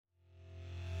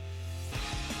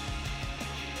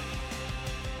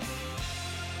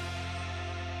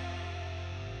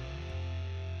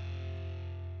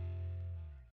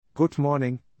Good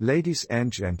morning, ladies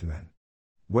and gentlemen.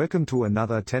 Welcome to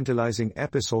another tantalizing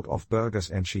episode of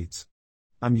Burgers and Sheets.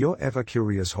 I'm your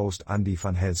ever-curious host Andy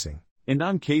Van Helsing. And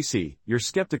I'm Casey, your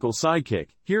skeptical sidekick,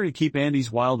 here to keep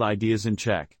Andy's wild ideas in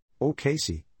check. Oh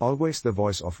Casey, always the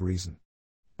voice of reason.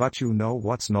 But you know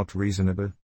what's not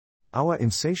reasonable? Our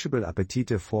insatiable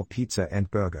appetite for pizza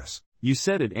and burgers. You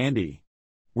said it, Andy.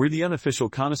 We're the unofficial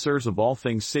connoisseurs of all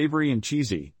things savory and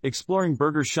cheesy, exploring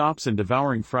burger shops and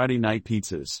devouring Friday night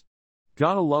pizzas.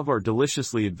 Gotta love our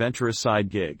deliciously adventurous side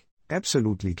gig.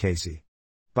 Absolutely, Casey.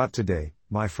 But today,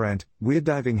 my friend, we're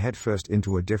diving headfirst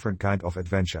into a different kind of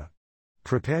adventure.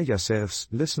 Prepare yourselves,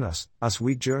 listeners, as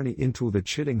we journey into the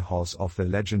chilling halls of the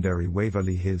legendary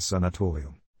Waverly Hills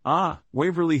Sanatorium. Ah,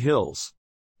 Waverly Hills.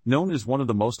 Known as one of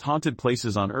the most haunted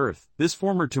places on Earth, this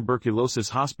former tuberculosis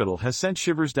hospital has sent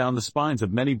shivers down the spines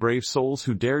of many brave souls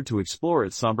who dared to explore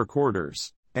its somber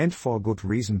corridors. And for good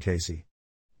reason, Casey.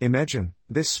 Imagine,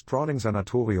 this sprawling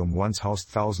sanatorium once housed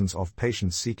thousands of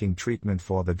patients seeking treatment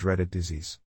for the dreaded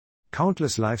disease.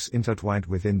 Countless lives intertwined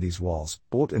within these walls,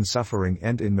 both in suffering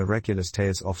and in miraculous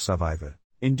tales of survival.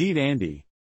 Indeed, Andy.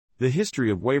 The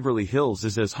history of Waverly Hills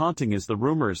is as haunting as the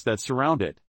rumors that surround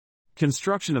it.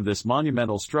 Construction of this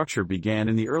monumental structure began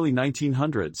in the early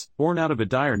 1900s, born out of a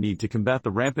dire need to combat the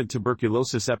rampant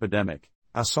tuberculosis epidemic.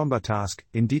 A somber task,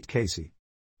 indeed, Casey.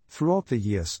 Throughout the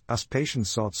years, as patients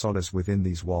sought solace within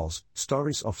these walls,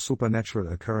 stories of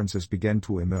supernatural occurrences began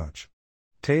to emerge.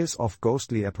 Tales of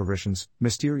ghostly apparitions,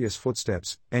 mysterious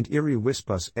footsteps, and eerie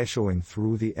whispers echoing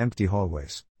through the empty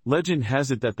hallways. Legend has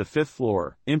it that the fifth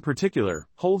floor, in particular,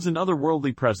 holds an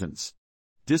otherworldly presence.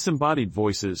 Disembodied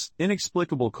voices,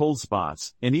 inexplicable cold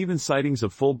spots, and even sightings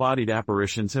of full-bodied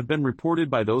apparitions have been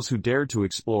reported by those who dared to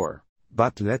explore.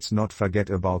 But let's not forget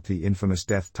about the infamous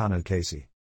death tunnel, Casey.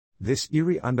 This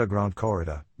eerie underground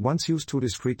corridor, once used to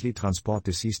discreetly transport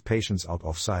deceased patients out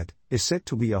of sight, is said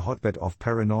to be a hotbed of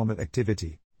paranormal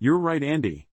activity. You're right,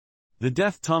 Andy. The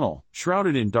death tunnel,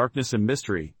 shrouded in darkness and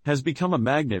mystery, has become a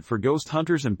magnet for ghost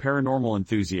hunters and paranormal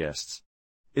enthusiasts.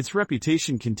 Its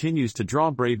reputation continues to draw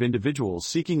brave individuals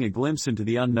seeking a glimpse into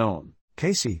the unknown.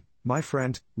 Casey, my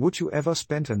friend, would you ever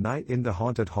spend a night in the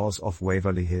haunted halls of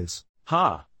Waverly Hills?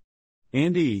 Ha!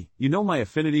 Andy, you know my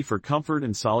affinity for comfort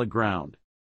and solid ground.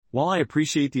 While I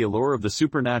appreciate the allure of the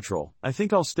supernatural, I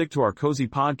think I'll stick to our cozy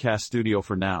podcast studio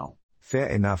for now. Fair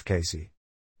enough, Casey.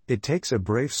 It takes a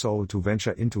brave soul to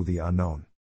venture into the unknown.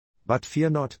 But fear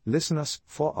not, listeners,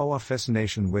 for our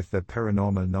fascination with the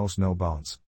paranormal knows no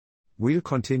bounds. We'll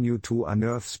continue to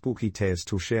unearth spooky tales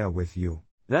to share with you.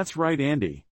 That's right,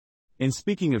 Andy. And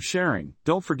speaking of sharing,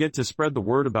 don't forget to spread the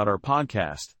word about our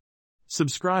podcast.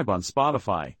 Subscribe on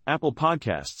Spotify, Apple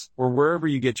Podcasts, or wherever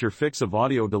you get your fix of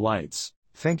audio delights.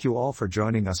 Thank you all for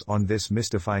joining us on this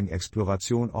mystifying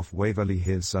exploration of Waverly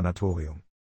Hills Sanatorium.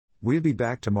 We'll be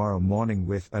back tomorrow morning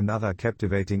with another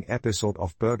captivating episode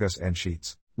of Burgers and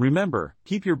Sheets. Remember,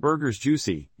 keep your burgers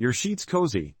juicy, your sheets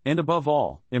cozy, and above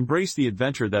all, embrace the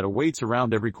adventure that awaits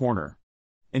around every corner.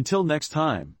 Until next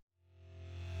time.